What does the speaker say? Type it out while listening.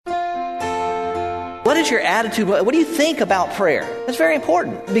What is your attitude? What do you think about prayer? That's very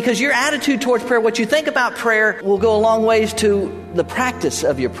important because your attitude towards prayer, what you think about prayer, will go a long ways to the practice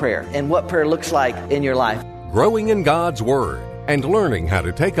of your prayer and what prayer looks like in your life. Growing in God's Word and learning how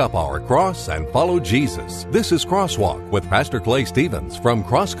to take up our cross and follow Jesus. This is Crosswalk with Pastor Clay Stevens from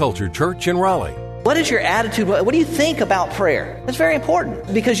Cross Culture Church in Raleigh. What is your attitude? What do you think about prayer? That's very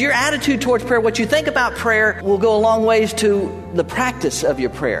important because your attitude towards prayer, what you think about prayer, will go a long ways to the practice of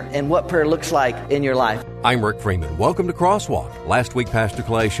your prayer and what prayer looks like in your life. I'm Rick Freeman. Welcome to Crosswalk. Last week, Pastor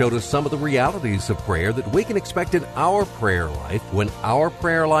Clay showed us some of the realities of prayer that we can expect in our prayer life when our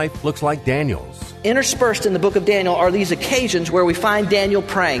prayer life looks like Daniel's. Interspersed in the book of Daniel are these occasions where we find Daniel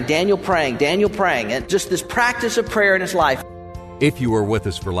praying, and just this practice of prayer in his life. If you were with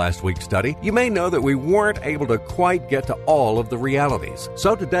us for last week's study, you may know that we weren't able to quite get to all of the realities.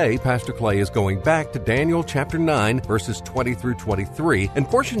 So today, Pastor Clay is going back to Daniel chapter 9, verses 20 through 23, and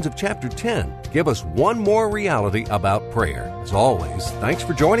portions of chapter 10 to give us one more reality about prayer. As always, thanks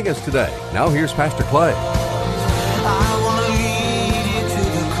for joining us today. Now here's Pastor Clay. I want to lead you to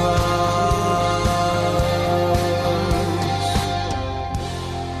the cross.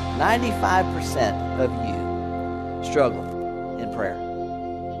 95% of you struggle in prayer.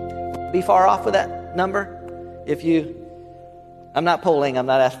 Be far off with that number. I'm not polling, I'm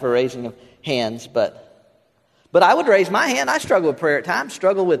not asking for raising of hands, but I would raise my hand. I struggle with prayer at times.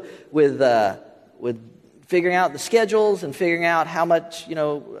 Struggle with figuring out the schedules and figuring out how much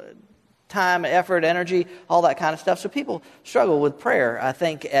time, effort, energy, all that kind of stuff. So people struggle with prayer, I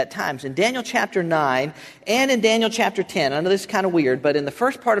think, at times. In Daniel chapter 9 and in Daniel chapter 10, I know this is kind of weird, but in the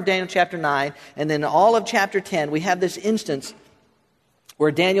first part of Daniel chapter 9 and then all of chapter 10, we have this instance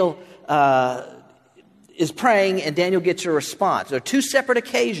where Daniel is praying and Daniel gets a response. There are two separate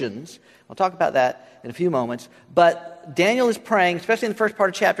occasions. I'll talk about that in a few moments. But Daniel is praying, especially in the first part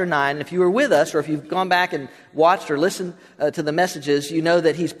of chapter 9. And if you were with us or if you've gone back and watched or listened to the messages, you know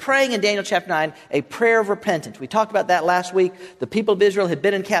that he's praying in Daniel chapter 9 a prayer of repentance. We talked about that last week. The people of Israel had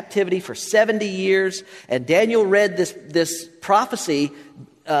been in captivity for 70 years. And Daniel read this prophecy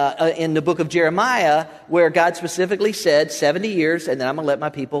in the book of Jeremiah, where God specifically said 70 years, and then I'm going to let my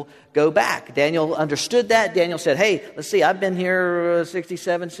people go back. Daniel understood that. Daniel said, hey, let's see, I've been here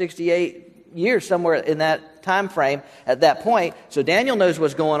 67, 68 years, somewhere in that time frame at that point. So Daniel knows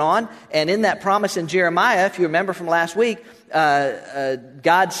what's going on. And in that promise in Jeremiah, if you remember from last week,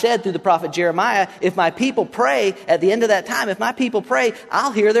 God said through the prophet Jeremiah, if my people pray at the end of that time, if my people pray,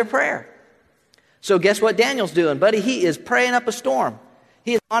 I'll hear their prayer. So guess what Daniel's doing, buddy? He is praying up a storm.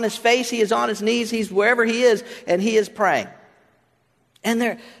 He is on his face, he is on his knees, he's wherever he is, and he is praying.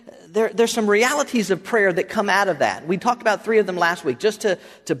 And there's some realities of prayer that come out of that. We talked about 3 of them last week, just to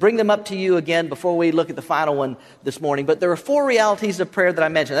bring them up to you again before we look at the final one this morning. But there are 4 realities of prayer that I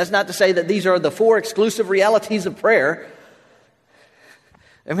mentioned. That's not to say that these are the 4 exclusive realities of prayer.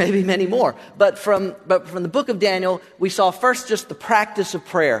 There may be many more. But from the book of Daniel, we saw first just the practice of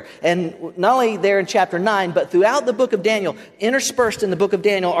prayer. And not only there in chapter 9, but throughout the book of Daniel, interspersed in the book of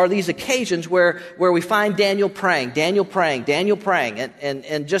Daniel are these occasions where we find Daniel praying,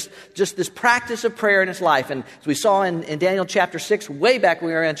 and just this practice of prayer in his life. And as we saw in Daniel chapter 6, way back when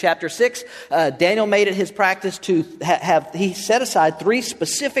we were in chapter 6, Daniel made it his practice to he set aside 3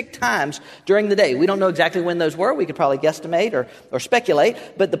 specific times during the day. We don't know exactly when those were. We could probably guesstimate or speculate.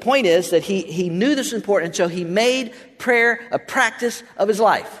 But the point is that he knew this was important, so he made prayer a practice of his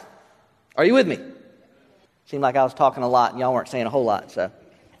life. Are you with me? Seemed like I was talking a lot and y'all weren't saying a whole lot.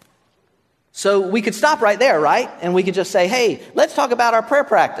 So we could stop right there, right? And we could just say, hey, let's talk about our prayer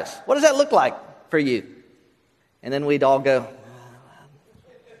practice. What does that look like for you? And then we'd all go,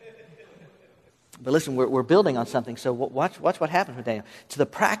 but listen, we're building on something. So watch what happens with Daniel. It's the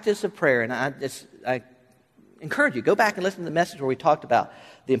practice of prayer. And I encourage you, go back and listen to the message where we talked about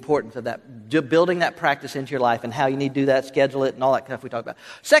the importance of that, building that practice into your life and how you need to do that, schedule it, and all that stuff we talked about.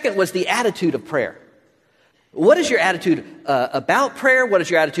 Second was the attitude of prayer. What is your attitude about prayer? What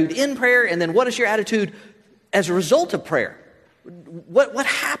is your attitude in prayer? And then what is your attitude as a result of prayer? What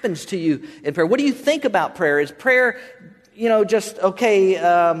happens to you in prayer? What do you think about prayer? Is prayer, just,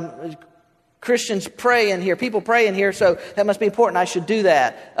 okay, Christians pray in here, people pray in here, so that must be important, I should do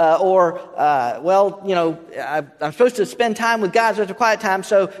that. I'm supposed to spend time with God, so it's a quiet time,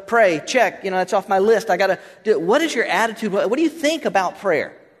 so pray, check, that's off my list, I got to do it. What is your attitude? What do you think about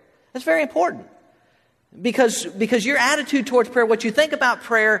prayer? That's very important. Because your attitude towards prayer, what you think about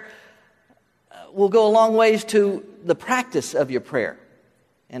prayer, will go a long ways to the practice of your prayer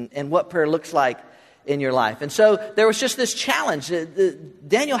and what prayer looks like in your life. And so there was just this challenge.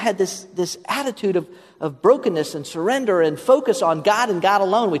 Daniel had this attitude of brokenness and surrender and focus on God and God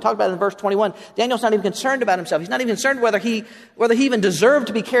alone. We talked about it in verse 21. Daniel's not even concerned about himself. He's not even concerned whether he even deserved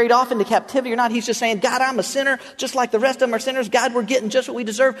to be carried off into captivity or not. He's just saying, God, I'm a sinner, just like the rest of them are sinners. God, we're getting just what we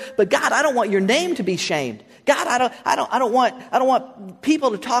deserve. But God, I don't want your name to be shamed. God, I don't want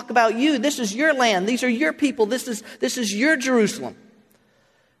people to talk about you. This is your land. These are your people. This is your Jerusalem.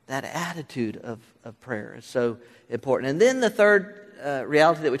 That attitude of prayer is so important. And then the third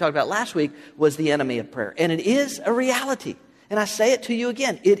reality that we talked about last week was the enemy of prayer. And it is a reality. And I say it to you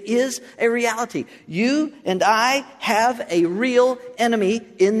again. It is a reality. You and I have a real enemy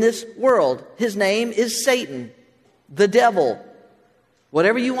in this world. His name is Satan, the devil,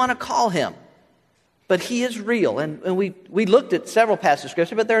 whatever you want to call him. But he is real. And we looked at several passages of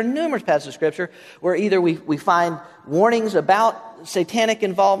Scripture, but there are numerous passages of Scripture where either we find warnings about satanic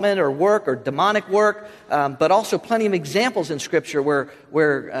involvement or work or demonic work, but also plenty of examples in Scripture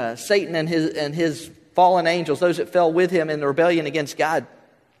where Satan and his fallen angels, those that fell with him in the rebellion against God,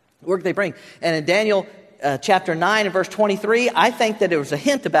 the work they bring. And in Daniel chapter 9 and verse 23, I think that there was a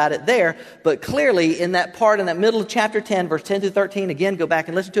hint about it there, but clearly in that part, in that middle of chapter 10, verse 10 through 13, again, go back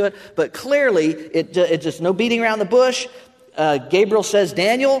and listen to it, but clearly it just no beating around the bush. Gabriel says,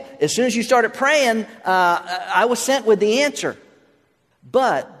 Daniel, as soon as you started praying, I was sent with the answer.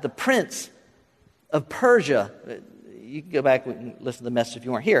 But the prince of Persia, you can go back and listen to the message if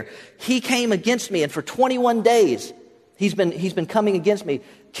you weren't here, he came against me, and for 21 days he's been coming against me,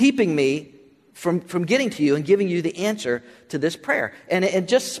 keeping me from getting to you and giving you the answer to this prayer. And it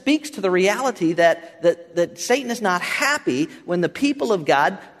just speaks to the reality that Satan is not happy when the people of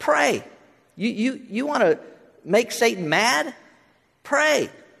God pray. You want to make Satan mad? Pray.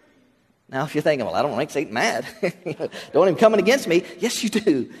 Now, if you're thinking, well, I don't want to make Satan mad. Don't want him coming against me. Yes, you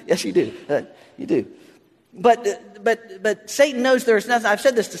do. Yes, you do. You do. But Satan knows there's nothing. I've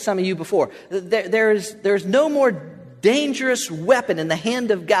said this to some of you before. There's no more dangerous weapon in the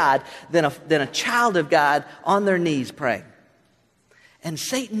hand of God than a child of God on their knees praying. And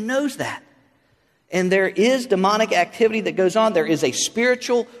Satan knows that. And there is demonic activity that goes on. There is a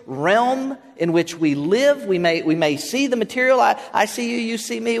spiritual realm in which we live. We may see the material. I see you, you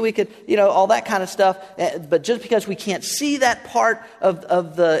see me. We could, all that kind of stuff. But just because we can't see that part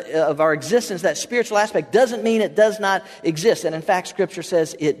of our existence, that spiritual aspect, doesn't mean it does not exist. And in fact, Scripture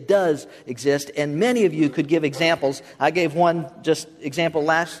says it does exist. And many of you could give examples. I gave one just example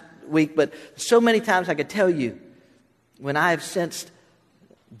last week, but so many times I could tell you when I have sensed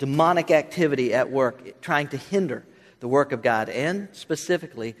demonic activity at work trying to hinder the work of God and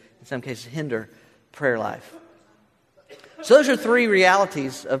specifically, in some cases, hinder prayer life. So those are three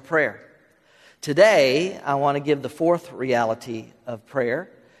realities of prayer. Today, I want to give the fourth reality of prayer.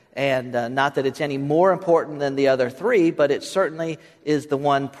 And not that it's any more important than the other three, but it certainly is the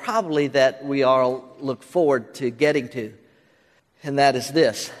one probably that we all look forward to getting to. And that is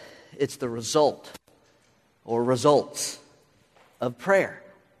this. It's the result or results of prayer.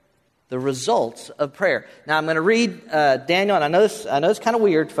 The results of prayer. Now I'm going to read Daniel, and I know it's kind of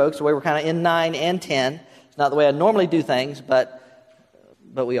weird, folks, the way we're kind of in 9 and 10. It's not the way I normally do things, but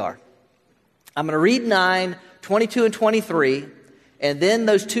we are. I'm going to read 9, 22 and 23, and then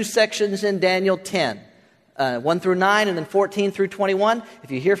those two sections in Daniel 10. 1 through 9 and then 14 through 21. If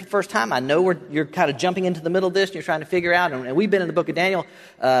you're here for the first time, I know you're kind of jumping into the middle of this and you're trying to figure out. And we've been in the book of Daniel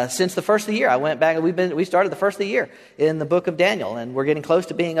since the first of the year. I went back and we started the first of the year in the book of Daniel, and we're getting close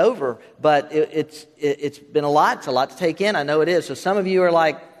to being over. But it's been a lot. It's a lot to take in. I know it is. So some of you are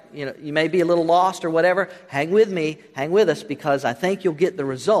like, you may be a little lost or whatever. Hang with me, hang with us, because I think you'll get the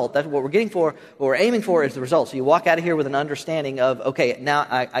result. That's what we're getting for. What we're aiming for is the result. So you walk out of here with an understanding of, okay, now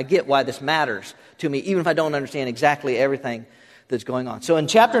I get why this matters to me, even if I don't understand exactly everything that's going on. So in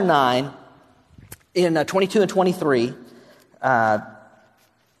chapter 9, in 22 and 23,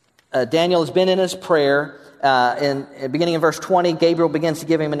 Daniel has been in his prayer. Beginning in verse 20, Gabriel begins to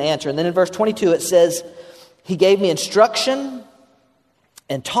give him an answer. And then in verse 22, it says, he gave me instruction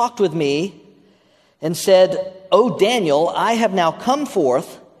and talked with me and said, O Daniel, I have now come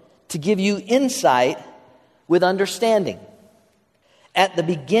forth to give you insight with understanding. At the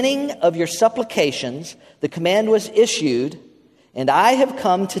beginning of your supplications, the command was issued, and I have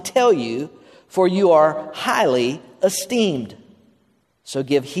come to tell you, for you are highly esteemed. So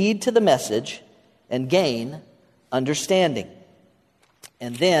give heed to the message and gain understanding.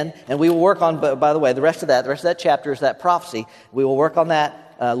 And we will work on, by the way, the rest of that chapter is that prophecy. We will work on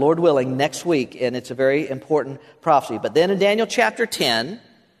that, Lord willing, next week, and it's a very important prophecy. But then in Daniel chapter 10,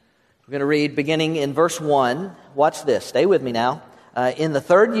 we're going to read beginning in verse 1. Watch this. Stay with me now. In the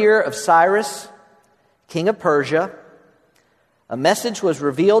third year of Cyrus, king of Persia, a message was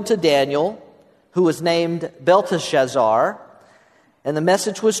revealed to Daniel, who was named Belteshazzar, and the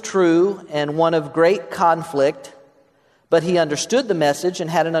message was true and one of great conflict, but he understood the message and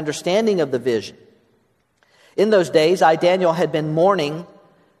had an understanding of the vision. In those days, I, Daniel, had been mourning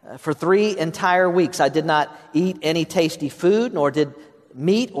for 3 entire weeks. I did not eat any tasty food, nor did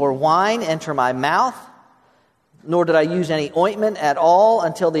meat or wine enter my mouth, nor did I use any ointment at all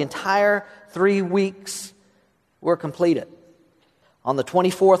until the entire 3 weeks were completed. On the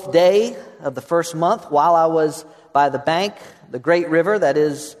 24th day of the first month, while I was by the bank, the great river, that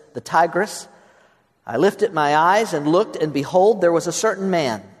is the Tigris, I lifted my eyes and looked, and behold, there was a certain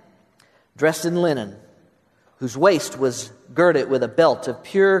man, dressed in linen, whose waist was girded with a belt of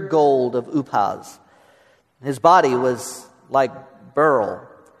pure gold of Uphaz. His body was like beryl.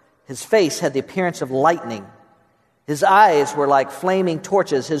 His face had the appearance of lightning. His eyes were like flaming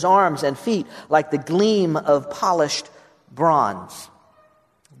torches, his arms and feet like the gleam of polished bronze.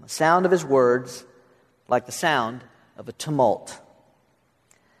 The sound of his words like the sound of a tumult.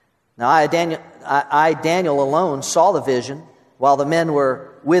 Now I, Daniel, alone saw the vision, while the men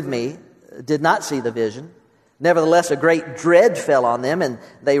were with me did not see the vision. Nevertheless, a great dread fell on them, and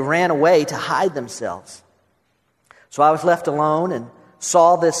they ran away to hide themselves. So I was left alone and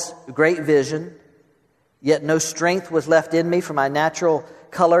saw this great vision, yet no strength was left in me, for my natural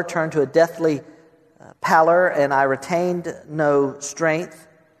color turned to a deathly pallor, and I retained no strength.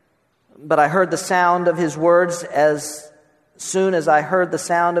 But I heard the sound of his words. As soon as I heard the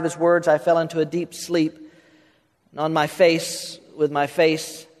sound of his words, I fell into a deep sleep, and on my face, with my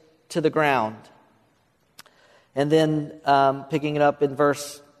face to the ground. And then picking it up in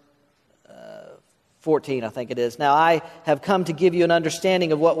verse 14, I think it is. Now I have come to give you an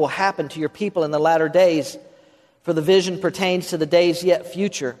understanding of what will happen to your people in the latter days, for the vision pertains to the days yet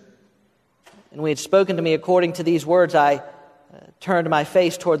future. And when he had spoken to me according to these words, I turned my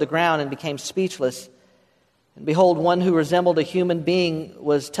face toward the ground and became speechless. And behold, one who resembled a human being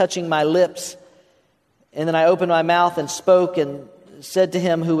was touching my lips. And then I opened my mouth and spoke and said to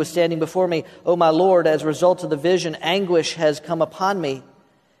him who was standing before me, "O my Lord, as a result of the vision, anguish has come upon me,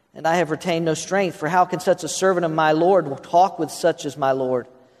 and I have retained no strength. For how can such a servant of my Lord talk with such as my Lord?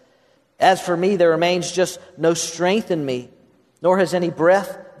 As for me, there remains just no strength in me, nor has any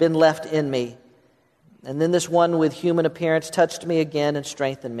breath been left in me." And then this one with human appearance touched me again and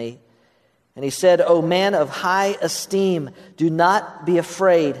strengthened me. And he said, "O man of high esteem, do not be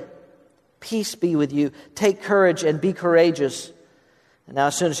afraid. Peace be with you. Take courage and be courageous." And now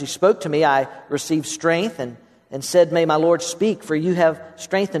as soon as he spoke to me, I received strength and said, "May my Lord speak, for you have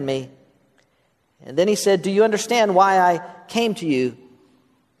strengthened me." And then he said, "Do you understand why I came to you?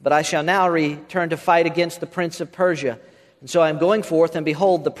 But I shall now return to fight against the prince of Persia. And so I am going forth, and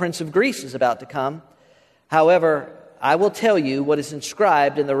behold, the prince of Greece is about to come. However, I will tell you what is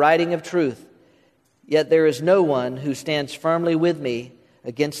inscribed in the writing of truth. Yet there is no one who stands firmly with me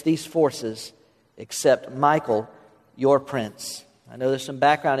against these forces except Michael, your prince." I know there's some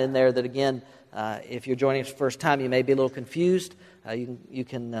background in there that, again, if you're joining us for the first time, you may be a little confused. You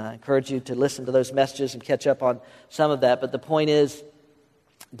can encourage you to listen to those messages and catch up on some of that. But the point is,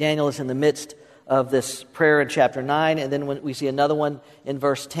 Daniel is in the midst of this prayer in chapter 9, and then when we see another one in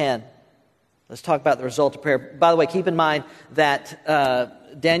verse 10. Let's talk about the result of prayer. By the way, keep in mind that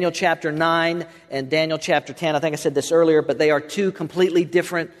Daniel chapter 9 and Daniel chapter 10, I think I said this earlier, but they are two completely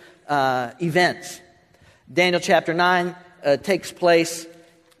different events. Daniel chapter 9 takes place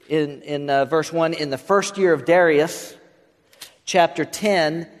in verse 1 in the first year of Darius. Chapter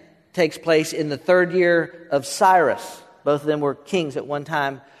 10 takes place in the third year of Cyrus. Both of them were kings at one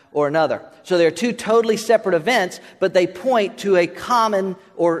time or another. So they're two totally separate events, but they point to a common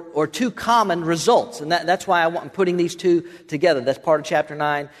or two common results. And that's why I'm putting these two together. That's part of chapter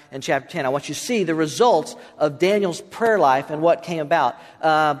 9 and chapter 10. I want you to see the results of Daniel's prayer life and what came about.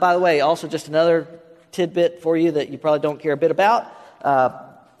 By the way, also just another tidbit for you that you probably don't care a bit about.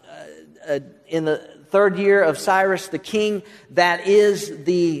 In the third year of Cyrus the king, that is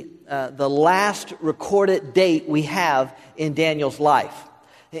the last recorded date we have in Daniel's life.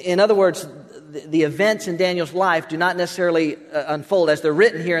 In other words, the events in Daniel's life do not necessarily unfold, as they're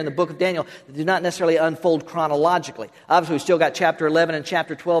written here in the book of Daniel, they do not necessarily unfold chronologically. Obviously, we've still got chapter 11 and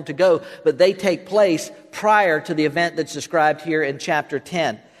chapter 12 to go, but they take place prior to the event that's described here in chapter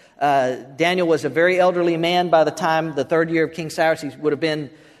 10. Daniel was a very elderly man by the time the third year of King Cyrus. He would have been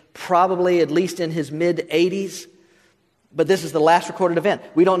probably at least in his mid-80s. But this is the last recorded event.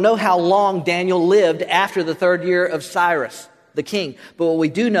 We don't know how long Daniel lived after the third year of Cyrus the king. But what we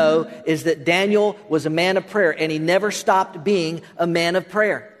do know is that Daniel was a man of prayer, and he never stopped being a man of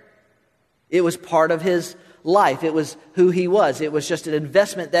prayer. It was part of his life. It was who he was. It was just an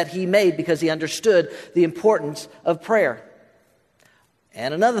investment that he made because he understood the importance of prayer.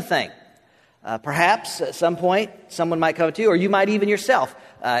 And another thing, perhaps at some point someone might come to you, or you might even yourself.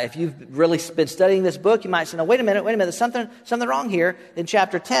 If you've really been studying this book, you might say, no, wait a minute, there's something wrong here. In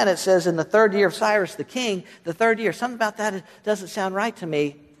chapter 10, it says in the 3rd year of Cyrus the king, the 3rd year, something about that doesn't sound right to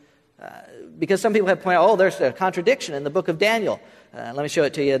me. Because some people have pointed out, there's a contradiction in the book of Daniel. Let me show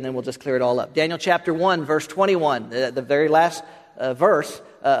it to you, and then we'll just clear it all up. Daniel chapter 1, verse 21, the very last verse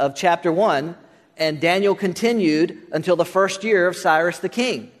of chapter 1. And Daniel continued until the 1st year of Cyrus the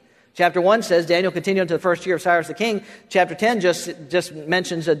king. Chapter 1 says Daniel continued until the 1st year of Cyrus the king. Chapter 10 just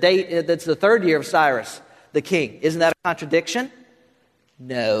mentions a date that's the 3rd year of Cyrus the king. Isn't that a contradiction?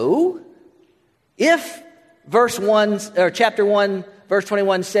 No. If chapter 1, verse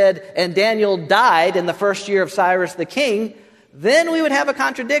 21 said, and Daniel died in the 1st year of Cyrus the king, then we would have a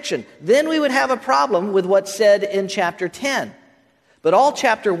contradiction. Then we would have a problem with what's said in chapter 10. But all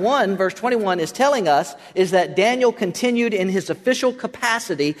chapter 1, verse 21 is telling us is that Daniel continued in his official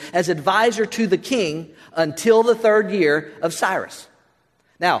capacity as advisor to the king until the 3rd year of Cyrus.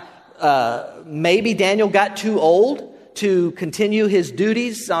 Now, maybe Daniel got too old to continue his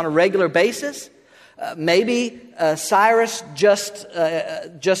duties on a regular basis. Maybe Cyrus just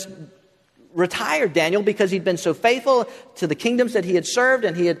retired Daniel because he'd been so faithful to the kingdoms that he had served,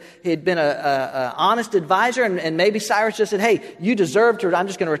 and he had been an honest advisor, and maybe Cyrus just said, hey, you deserve to, I'm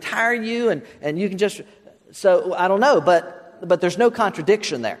just going to retire you, and you can just, so I don't know, but there's no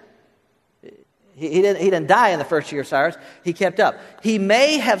contradiction there. He didn't die in the 1st year of Cyrus. He kept up. He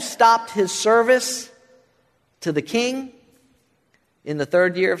may have stopped his service to the king in the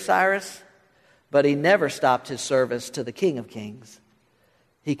 3rd year of Cyrus, but he never stopped his service to the King of Kings.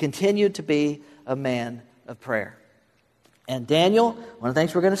 He continued to be a man of prayer. And Daniel, one of the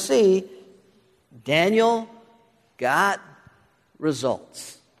things we're going to see, Daniel got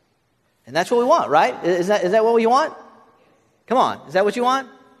results. And that's what we want, right? Is that what we want? Come on, is that what you want?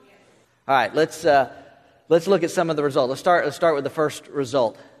 All right, let's look at some of the results. Let's start with the first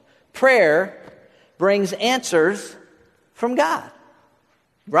result. Prayer brings answers from God.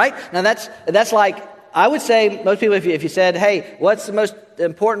 Right? Now that's like, I would say, most people, if you said, hey, what's the most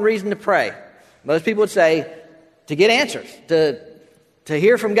important reason to pray? Most people would say, to get answers. To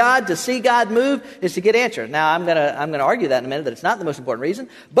hear from God, to see God move, is to get answers. Now, I'm gonna argue that in a minute, that it's not the most important reason,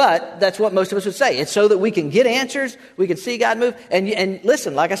 but that's what most of us would say. It's so that we can get answers, we can see God move. And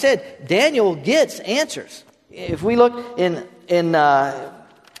listen, like I said, Daniel gets answers. If we look in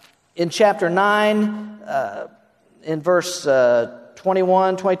chapter 9, in verse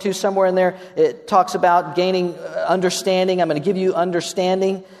 21, 22, somewhere in there, it talks about gaining understanding. I'm going to give you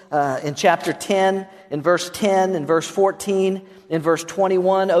understanding in chapter 10, in verse 10, in verse 14, in verse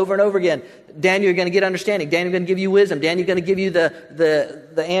 21, over and over again. Daniel, you're going to get understanding. Daniel's going to give you wisdom. Daniel's going to give you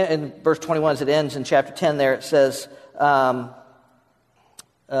the in verse 21 as it ends in chapter 10 there, it says, I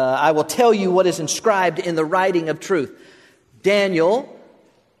will tell you what is inscribed in the writing of truth. Daniel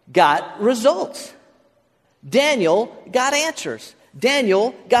got results. Daniel got answers.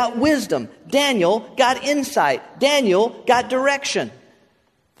 Daniel got wisdom. Daniel got insight. Daniel got direction.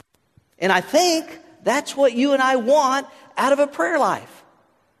 And I think that's what you and I want out of a prayer life.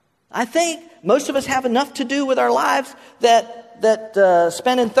 I think most of us have enough to do with our lives that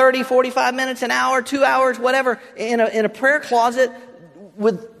spending 30, 45 minutes, an hour, 2 hours, whatever, in a prayer closet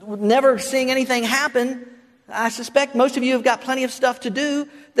with never seeing anything happen. I suspect most of you have got plenty of stuff to do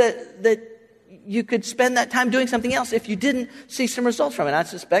that you could spend that time doing something else if you didn't see some results from it. I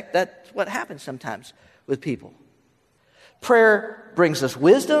suspect that's what happens sometimes with people. Prayer brings us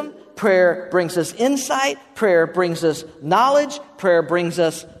wisdom. Prayer brings us insight. Prayer brings us knowledge. Prayer brings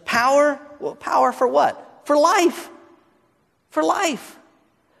us power. Well, power for what? For life. For life.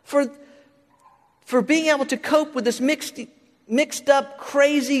 For being able to cope with this mixed up,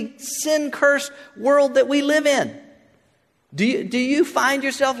 crazy, sin-cursed world that we live in. Do you find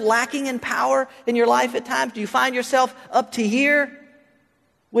yourself lacking in power in your life at times? Do you find yourself up to here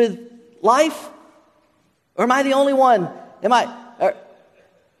with life? Or am I the only one?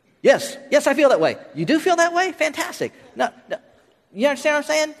 Yes, I feel that way. You do feel that way? Fantastic. No, you understand what I'm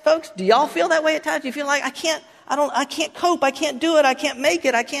saying, folks? Do y'all feel that way at times? Do you feel like I can't cope, I can't do it, I can't make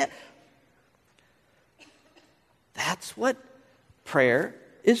it, I can't. That's what prayer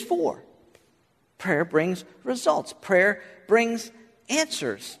is for. Prayer brings results. Prayer brings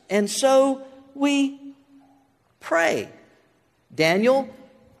answers. And so we pray. Daniel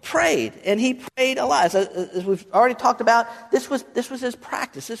prayed, and he prayed a lot. As we've already talked about, this was his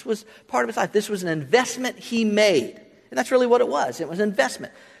practice. This was part of his life. This was an investment he made. And that's really what it was. It was an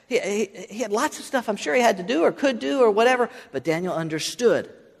investment. He had lots of stuff I'm sure he had to do or could do or whatever, but Daniel understood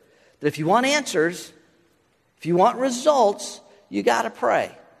that if you want answers, if you want results, you got to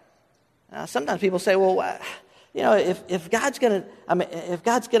pray. Now, sometimes people say, well, if God's going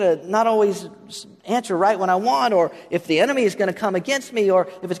to not always answer right when I want, or if the enemy is going to come against me, or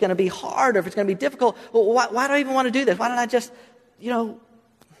if it's going to be hard, or if it's going to be difficult, well, why do I even want to do this? Why don't I just,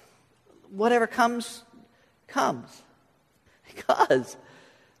 whatever comes.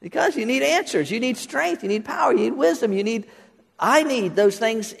 Because you need answers, you need strength, you need power, you need wisdom, I need those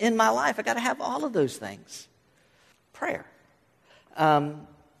things in my life. I got to have all of those things. Prayer.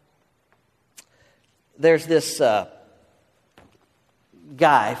 There's this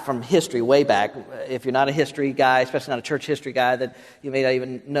guy from history way back. If you're not a history guy, especially not a church history guy, then you may not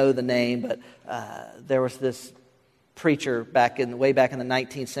even know the name, but there was this preacher way back in the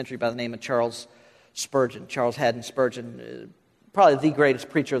 19th century by the name of Charles Spurgeon. Charles Haddon Spurgeon, probably the greatest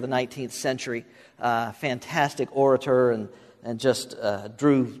preacher of the 19th century, fantastic orator, and just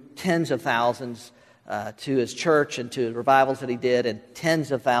drew tens of thousands to his church and to revivals that he did, and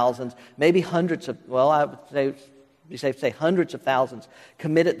tens of thousands, maybe hundreds of, I would say, be safe to say hundreds of thousands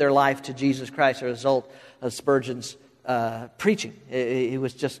committed their life to Jesus Christ as a result of Spurgeon's preaching. It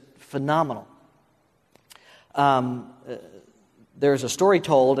was just phenomenal. There's a story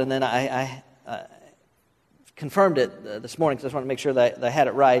told, and then I confirmed it this morning because I just wanted to make sure that I had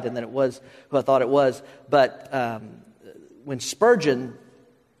it right and that it was who I thought it was. But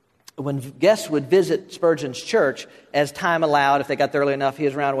when guests would visit Spurgeon's church, as time allowed, if they got there early enough, he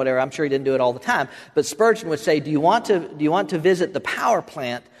was around, whatever. I'm sure he didn't do it all the time. But Spurgeon would say, do you want to visit the power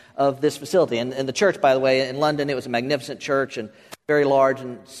plant of this facility? And the church, by the way, in London, it was a magnificent church and very large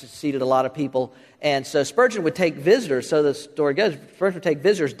and seated a lot of people. And so Spurgeon would take visitors, so the story goes, Spurgeon would take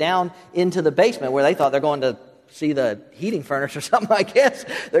visitors down into the basement where they thought they're going to see the heating furnace or something, I guess.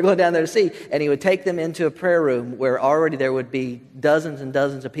 They're going down there to see. And he would take them into a prayer room where already there would be dozens and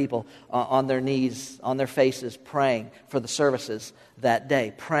dozens of people on their knees, on their faces, praying for the services that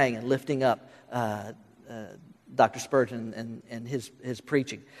day, praying and lifting up Dr. Spurgeon and his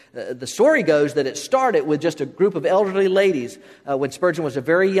preaching. The story goes that it started with just a group of elderly ladies when Spurgeon was a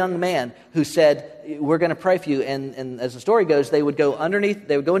very young man who said, we're going to pray for you. And as the story goes, they would go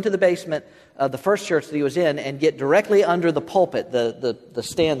into the basement of the first church that he was in and get directly under the pulpit, the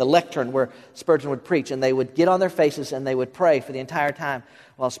stand, the lectern where Spurgeon would preach. And they would get on their faces and they would pray for the entire time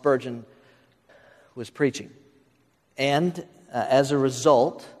while Spurgeon was preaching. And as a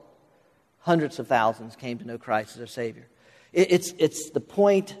result, hundreds of thousands came to know Christ as their Savior. It's the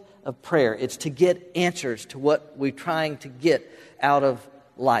point of prayer. It's to get answers to what we're trying to get out of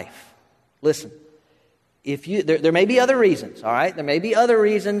life. Listen, there may be other reasons, all right? There may be other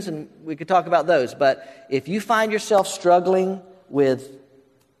reasons, and we could talk about those. But if you find yourself struggling with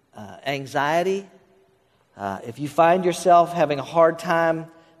anxiety, if you find yourself having a hard time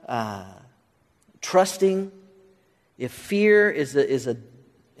trusting, if fear is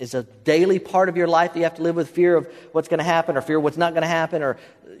a daily part of your life that you have to live with, fear of what's going to happen or fear of what's not going to happen, or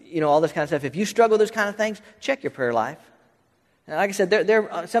all this kind of stuff. If you struggle with those kind of things, check your prayer life. And like I said,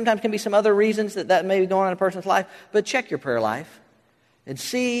 there sometimes can be some other reasons that may be going on in a person's life, but check your prayer life and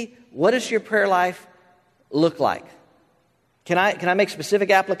see, what does your prayer life look like? Can I make specific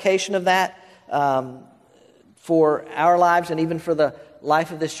application of that for our lives and even for the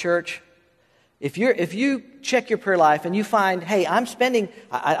life of this church? If you check your prayer life and you find, hey, I think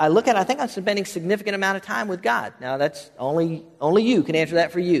I'm spending a significant amount of time with God. Now, that's only you can answer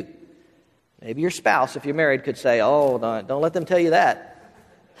that for you. Maybe your spouse, if you're married, could say, oh, don't let them tell you that.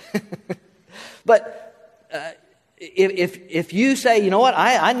 But if you say, you know what,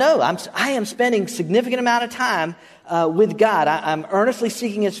 I know I am spending a significant amount of time with God. I'm earnestly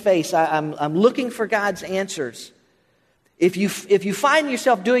seeking His face. I'm looking for God's answers. If you find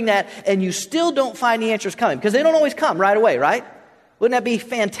yourself doing that and you still don't find the answers coming, because they don't always come right away, right? Wouldn't that be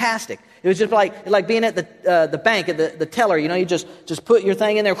fantastic? It was just like being at the bank, at the teller. You just put your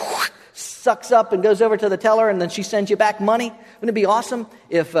thing in there, sucks up and goes over to the teller, and then she sends you back money. Wouldn't it be awesome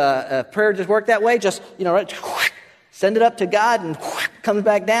if prayer just worked that way? Just send it up to God and comes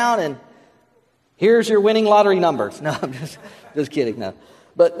back down, and here's your winning lottery numbers. No, I'm just kidding. No.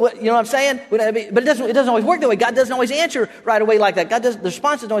 But you know what I'm saying? But it doesn't always work that way. God doesn't always answer right away like that. The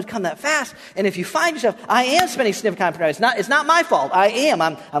response doesn't always come that fast. And if you find yourself, I am spending significant time for God. It's not my fault. I am.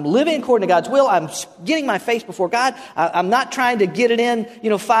 I'm living according to God's will. I'm getting my face before God. I'm not trying to get it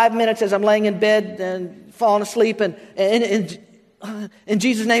in, 5 minutes as I'm laying in bed and falling asleep. And in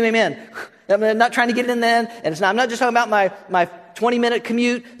Jesus' name, amen. I'm not trying to get it in then. And I'm not just talking about my 20-minute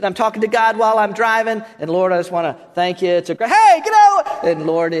commute that I'm talking to God while I'm driving. And Lord, I just want to thank you. Hey, And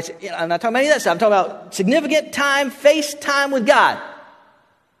Lord, I'm not talking about any of that stuff. I'm talking about significant time, face time with God.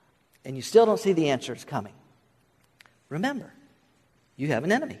 And you still don't see the answers coming. Remember, you have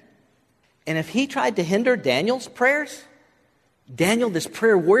an enemy. And if he tried to hinder Daniel's prayers, Daniel, this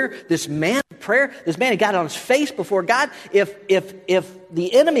prayer warrior, this man of prayer, this man who got on his face before God, if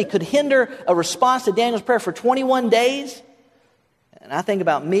the enemy could hinder a response to Daniel's prayer for 21 days, and I think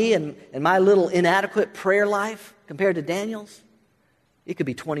about me and my little inadequate prayer life compared to Daniel's, it could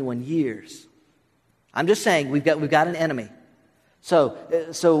be 21 years. I'm just saying we've got an enemy. So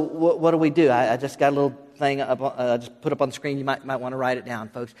what do? I just got a little thing I just put up on the screen. You might want to write it down,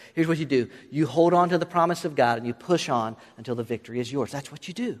 folks. Here's what you do. You hold on to the promise of God and you push on until the victory is yours. That's what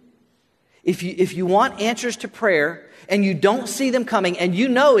you do. If you want answers to prayer and you don't see them coming and you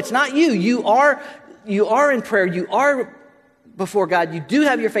know it's not you, you are in prayer, you are before God, you do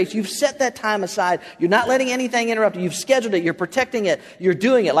have your faith, you've set that time aside, you're not letting anything interrupt you, you've scheduled it, you're protecting it, you're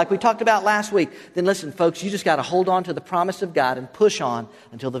doing it like we talked about last week, then listen, folks, you just got to hold on to the promise of God and push on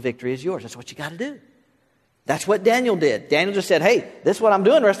until the victory is yours. That's what you got to do. That's what Daniel did. Daniel just said, hey, this is what I'm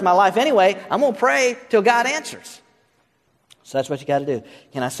doing the rest of my life anyway. I'm going to pray till God answers. So that's what you got to do.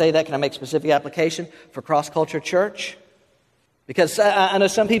 Can I say that? Can I make specific application for Cross Culture Church? Because I know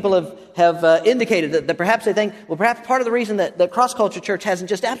some people have indicated that perhaps they think, well, perhaps part of the reason that Cross Culture Church hasn't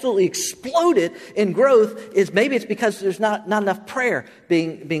just absolutely exploded in growth is maybe it's because there's not enough prayer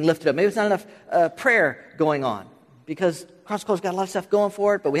being lifted up. Maybe it's not enough prayer going on. Because Cross Culture's got a lot of stuff going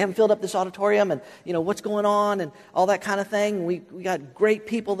for it, but we haven't filled up this auditorium and, what's going on and all that kind of thing. We got great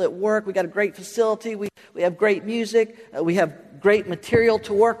people that work. We got a great facility. We have great music. We have great material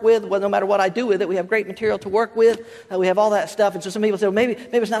to work with. Well, no matter what I do with it, we have great material to work with. We have all that stuff. And so some people say, well, maybe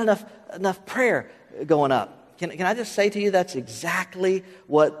it's not enough prayer going up. Can I just say to you that's exactly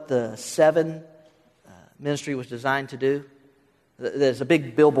what the 7 ministry was designed to do? There's a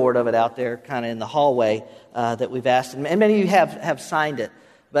big billboard of it out there kind of in the hallway that we've asked. And many of you have signed it.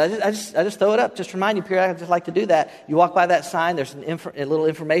 But I just throw it up. Just remind you, periodically, I just like to do that. You walk by that sign. There's a little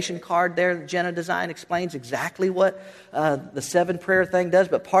information card there that Jenna designed. Explains exactly what the 7 prayer thing does.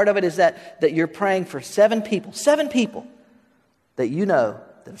 But part of it is that you're praying for 7 people that you know,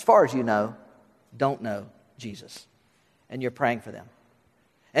 that as far as you know, don't know Jesus. And you're praying for them.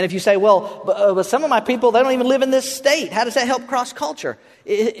 And if you say, well, but some of my people, they don't even live in this state. How does that help cross culture?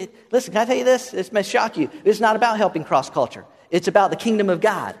 Listen, can I tell you this? This may shock you. It's not about helping cross culture. It's about the kingdom of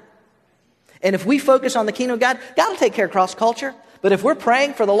God. And if we focus on the kingdom of God, God will take care of cross culture. But if we're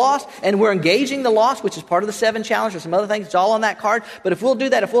praying for the lost and we're engaging the lost, which is part of the 7 challenges, or some other things, it's all on that card. But if we'll do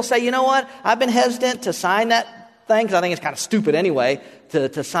that, if we'll say, you know what, I've been hesitant to sign that thing because I think it's kind of stupid anyway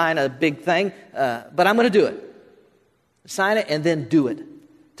to sign a big thing, but I'm going to do it. Sign it and then do it.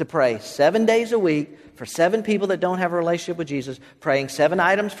 To pray 7 days a week for 7 people that don't have a relationship with Jesus, praying 7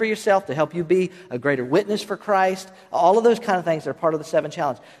 items for yourself to help you be a greater witness for Christ, all of those kind of things that are part of the 7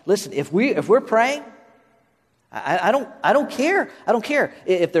 challenges. Listen, if we're praying, I don't care. I don't care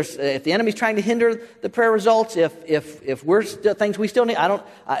if the enemy's trying to hinder the prayer results. If we're still things we still need.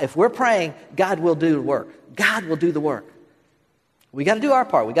 If we're praying, God will do the work. God will do the work. We got to do our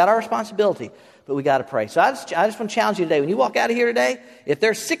part. We got our responsibility. But we got to pray. So I just want to challenge you today. When you walk out of here today, if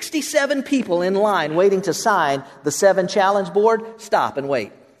there's 67 people in line waiting to sign the 7 challenge board, stop and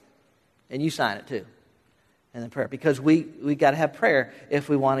wait. And you sign it too. And then prayer. Because we got to have prayer if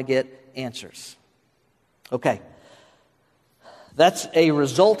we want to get answers. Okay. That's a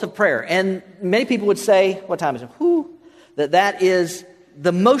result of prayer. And many people would say, what time is it? That is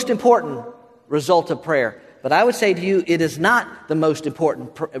the most important result of prayer. But I would say to you, it is not the most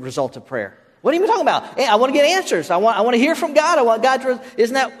important result of prayer. What are you talking about? Hey, I want to get answers. I want to hear from God. I want God to...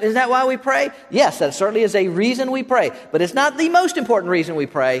 Isn't that why we pray? Yes, that certainly is a reason we pray. But it's not the most important reason we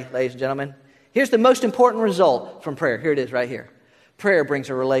pray, ladies and gentlemen. Here's the most important result from prayer. Here it is right here. Prayer brings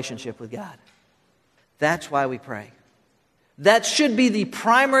a relationship with God. That's why we pray. That should be the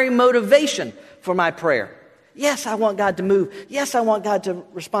primary motivation for my prayer. Yes, I want God to move. Yes, I want God to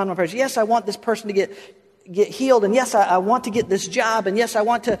respond to my prayers. Yes, I want this person to get healed, and yes, I want to get this job, and yes, I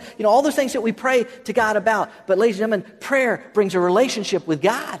want to, all those things that we pray to God about. But ladies and gentlemen, prayer brings a relationship with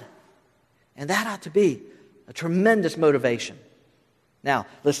God, and that ought to be a tremendous motivation. Now,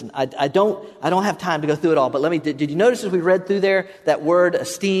 listen, I don't have time to go through it all, but did you notice as we read through there that word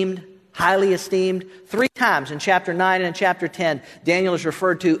esteemed, highly esteemed? 3 times in chapter 9 and in chapter 10, Daniel is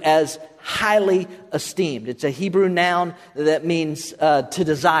referred to as highly esteemed. It's a Hebrew noun that means to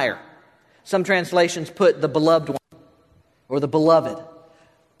desire. Some translations put the beloved one or the beloved,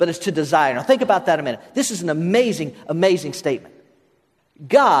 but it's to desire. Now think about that a minute. This is an amazing, amazing statement.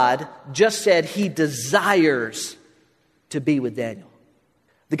 God just said he desires to be with Daniel.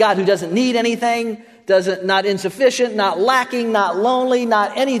 The God who doesn't need anything, not insufficient, not lacking, not lonely,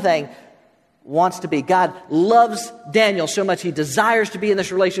 not anything, wants to be. God loves Daniel so much. He desires to be in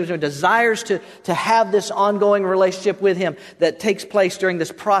this relationship with him, desires to have this ongoing relationship with him that takes place during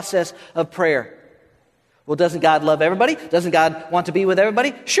this process of prayer. Well, doesn't God love everybody? Doesn't God want to be with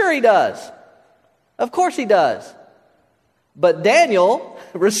everybody? Sure he does. Of course he does. But Daniel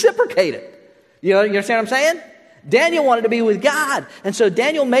reciprocated. You understand what I'm saying? Daniel wanted to be with God. And so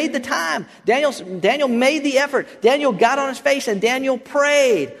Daniel made the time. Daniel made the effort. Daniel got on his face and Daniel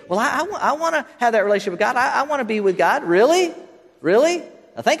prayed. Well, I want to have that relationship with God. I want to be with God. Really? Really?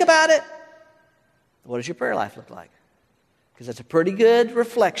 Now think about it. What does your prayer life look like? Because that's a pretty good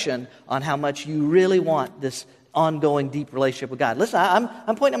reflection on how much you really want this ongoing deep relationship with God. Listen,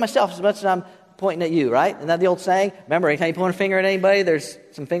 I'm pointing at myself as much as I'm pointing at you, right? Isn't that the old saying? Remember, anytime you point a finger at anybody, there's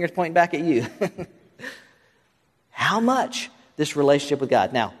some fingers pointing back at you. How much this relationship with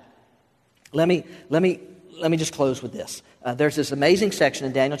God. Now, let me just close with this. There's this amazing section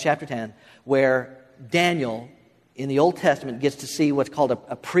in Daniel chapter 10 where Daniel in the Old Testament gets to see what's called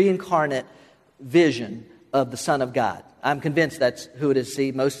a pre-incarnate vision of the Son of God. I'm convinced that's who it is.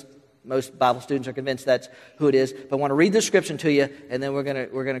 See, most Bible students are convinced that's who it is. But I want to read the description to you, and then we're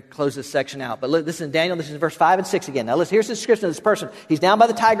going to close this section out. But look, this is in Daniel. This is verse 5 and 6 again. Now listen, here's the description of this person. He's down by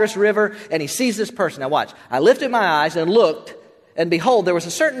the Tigris River, and he sees this person. Now watch. I lifted my eyes and looked, and behold, there was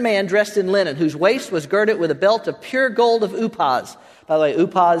a certain man dressed in linen, whose waist was girded with a belt of pure gold of Uphaz. By the way,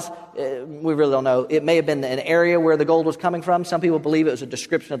 Uphaz, we really don't know. It may have been an area where the gold was coming from. Some people believe it was a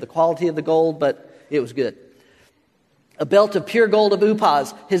description of the quality of the gold, but it was good. A belt of pure gold of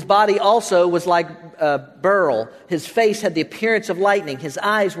Uphaz. His body also was like beryl. His face had the appearance of lightning. His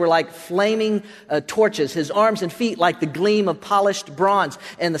eyes were like flaming torches. His arms and feet like the gleam of polished bronze.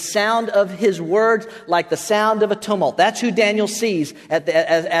 And the sound of his words like the sound of a tumult. That's who Daniel sees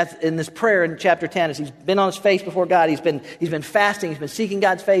in this prayer in chapter 10. As he's been on his face before God. He's been fasting. He's been seeking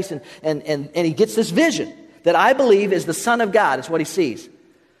God's face. And he gets this vision that I believe is the Son of God. It's what he sees.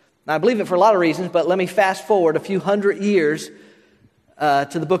 Now, I believe it for a lot of reasons, but let me fast forward a few hundred years to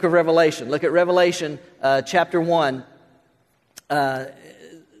the book of Revelation. Look at Revelation chapter 1.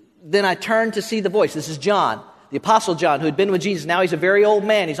 Then I turned to see the voice. This is John, the Apostle John, who had been with Jesus. Now he's a very old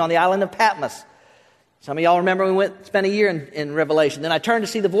man. He's on the island of Patmos. Some of y'all remember we spent a year in Revelation. Then I turned to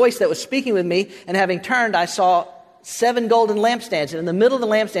see the voice that was speaking with me, and having turned, I saw 7 golden lampstands, and in the middle of the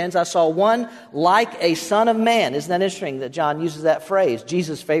lampstands I saw one like a son of man. Isn't that interesting that John uses that phrase,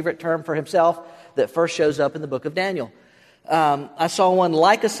 Jesus' favorite term for himself that first shows up in the book of Daniel. I saw one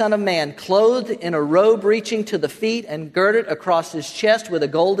like a son of man, clothed in a robe reaching to the feet and girded across his chest with a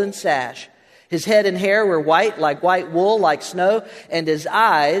golden sash. His head and hair were white, like white wool, like snow, and his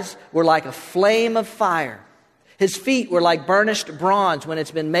eyes were like a flame of fire. His feet were like burnished bronze when it's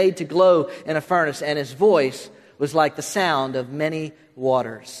been made to glow in a furnace, and his voice was like the sound of many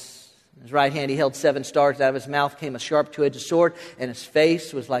waters. In his right hand he held 7 stars. Out of his mouth came a sharp two-edged sword, and his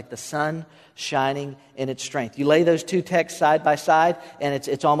face was like the sun shining in its strength. You lay those two texts side by side, and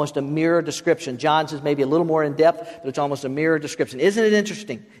it's almost a mirror description. John's is maybe a little more in depth, but it's almost a mirror description. Isn't it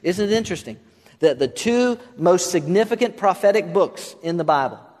interesting? Isn't it interesting that the two most significant prophetic books in the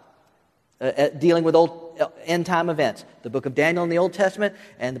Bible dealing with end-time events, the book of Daniel in the Old Testament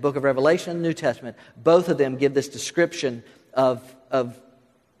and the book of Revelation in the New Testament, both of them give this description of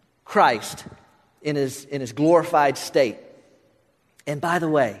Christ in his glorified state. And by the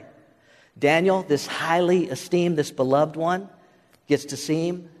way, Daniel, this highly esteemed, this beloved one, gets to see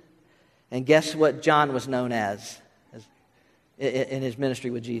him. And guess what John was known as in his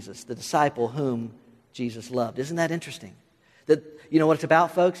ministry with Jesus? The disciple whom Jesus loved. Isn't that interesting? You know what it's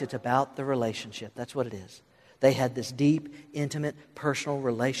about, folks? It's about the relationship. That's what it is. They had this deep, intimate, personal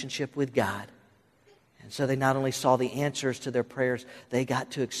relationship with God. And so they not only saw the answers to their prayers, they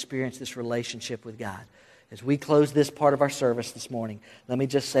got to experience this relationship with God. As we close this part of our service this morning, let me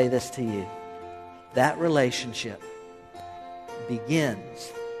just say this to you. That relationship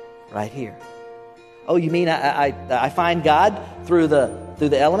begins right here. Oh, you mean I find God through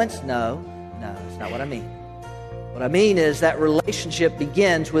the elements? No, that's not what I mean. What I mean is that relationship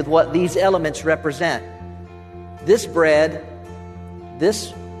begins with what these elements represent. This bread,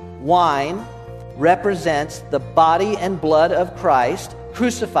 this wine represents the body and blood of Christ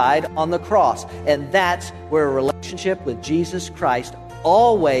crucified on the cross. And that's where a relationship with Jesus Christ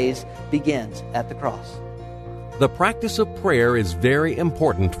always begins, at the cross. The practice of prayer is very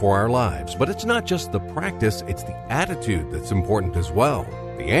important for our lives, but it's not just the practice, it's the attitude that's important as well.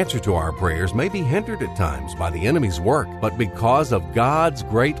 The answer to our prayers may be hindered at times by the enemy's work, but because of God's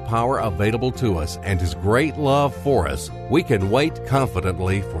great power available to us and His great love for us, we can wait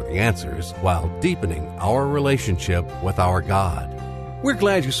confidently for the answers while deepening our relationship with our God. We're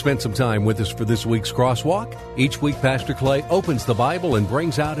glad you spent some time with us for this week's Crosswalk. Each week, Pastor Clay opens the Bible and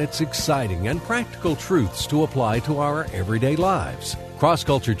brings out its exciting and practical truths to apply to our everyday lives. Cross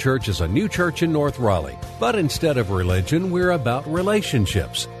Culture Church is a new church in North Raleigh, but instead of religion, we're about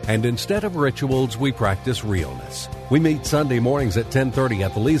relationships. And instead of rituals, we practice realness. We meet Sunday mornings at 10:30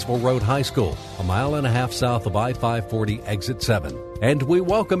 at the Leesville Road High School, a mile and a half south of I-540 Exit 7. And we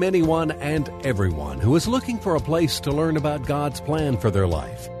welcome anyone and everyone who is looking for a place to learn about God's plan for their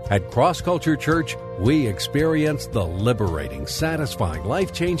life. At Cross Culture Church, we experience the liberating, satisfying,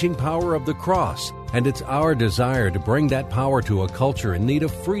 life-changing power of the cross, and it's our desire to bring that power to a culture in need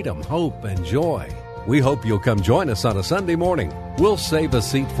of freedom, hope, and joy. We hope you'll come join us on a Sunday morning. We'll save a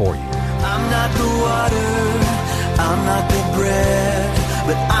seat for you. I'm not the water, I'm not the bread,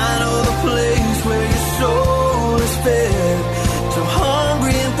 but I know the place where your soul is fed. So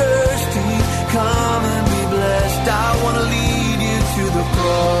hungry and thirsty, come and be blessed. I want to lead you to the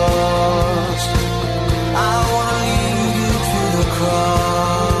cross. I want to lead you to the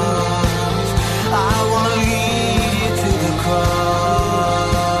cross. I want to lead you to the cross.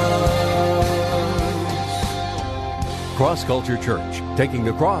 Cross Culture Church, taking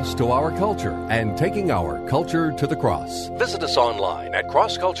the cross to our culture and taking our culture to the cross. Visit us online at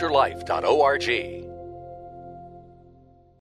crossculturelife.org.